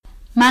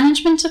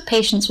Management of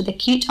patients with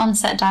acute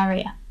onset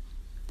diarrhea.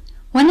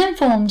 When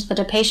informed that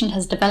a patient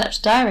has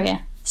developed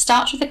diarrhea,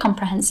 start with a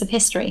comprehensive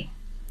history.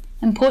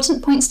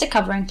 Important points to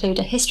cover include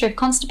a history of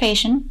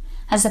constipation,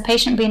 has the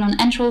patient been on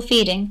enteral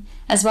feeding,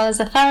 as well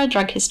as a thorough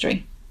drug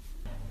history.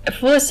 A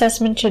full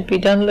assessment should be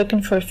done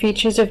looking for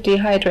features of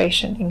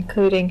dehydration,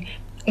 including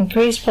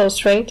increased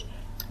pulse rate,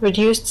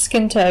 reduced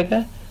skin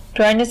turgor,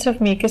 dryness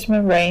of mucous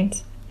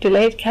membranes,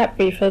 delayed cap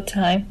refill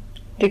time,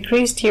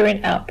 decreased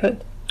urine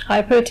output,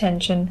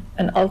 hypotension,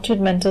 and altered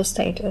mental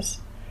status.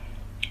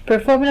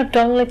 Perform an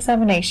abdominal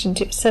examination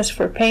to assess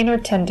for pain or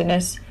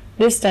tenderness,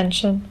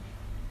 distension,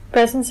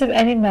 presence of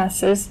any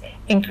masses,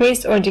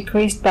 increased or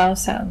decreased bowel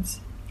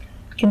sounds.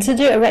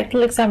 Consider a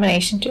rectal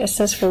examination to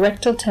assess for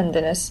rectal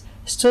tenderness,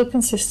 stool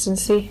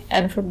consistency,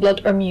 and for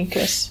blood or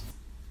mucus.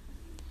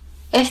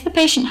 If the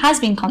patient has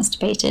been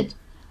constipated,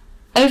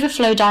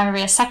 overflow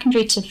diarrhea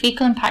secondary to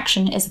fecal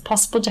impaction is a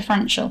possible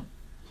differential.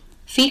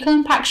 Fecal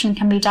impaction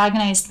can be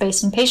diagnosed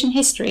based on patient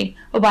history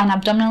or by an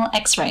abdominal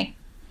X-ray.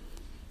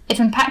 If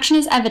impaction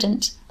is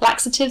evident,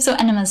 laxatives or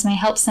enemas may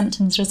help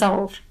symptoms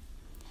resolve.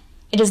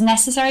 It is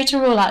necessary to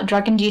rule out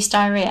drug-induced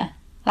diarrhea.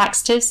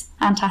 Laxatives,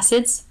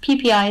 antacids,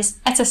 PPIs,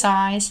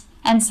 SSRIs,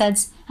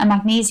 NSAIDs, and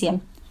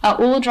magnesium are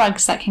all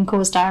drugs that can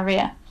cause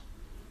diarrhea.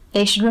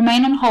 They should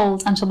remain on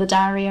hold until the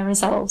diarrhea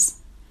resolves.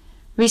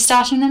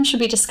 Restarting them should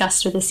be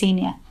discussed with a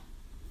senior.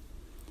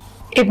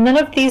 If none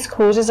of these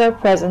causes are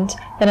present,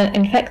 then an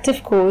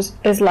infective cause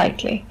is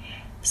likely.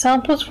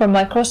 Samples for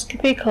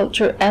microscopy,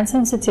 culture, and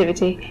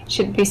sensitivity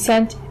should be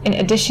sent in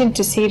addition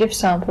to C. diff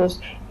samples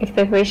if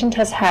the patient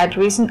has had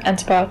recent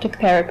antibiotic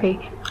therapy,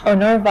 or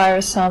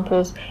norovirus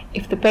samples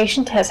if the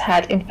patient has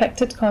had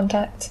infected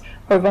contacts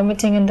or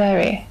vomiting and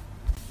diarrhea.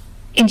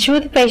 Ensure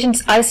the patient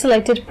is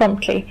isolated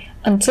promptly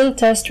until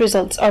test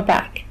results are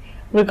back.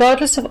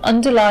 Regardless of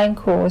underlying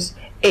cause,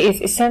 it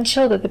is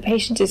essential that the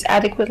patient is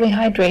adequately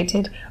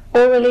hydrated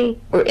orally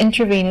or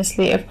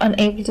intravenously if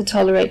unable to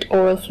tolerate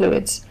oral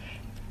fluids.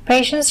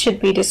 Patients should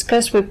be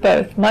discussed with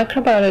both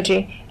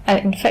microbiology and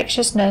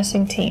infectious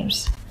nursing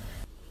teams.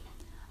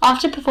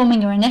 After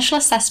performing your initial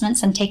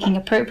assessments and taking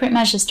appropriate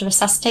measures to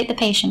resuscitate the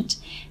patient,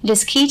 it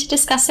is key to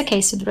discuss the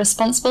case with the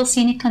responsible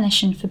senior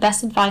clinician for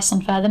best advice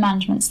on further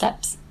management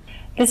steps.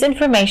 This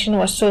information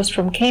was sourced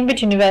from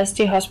Cambridge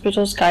University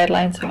Hospital's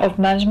Guidelines of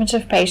Management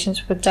of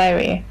Patients with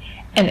Diarrhea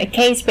and a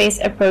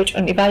case-based approach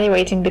on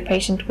evaluating the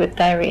patient with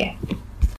diarrhea.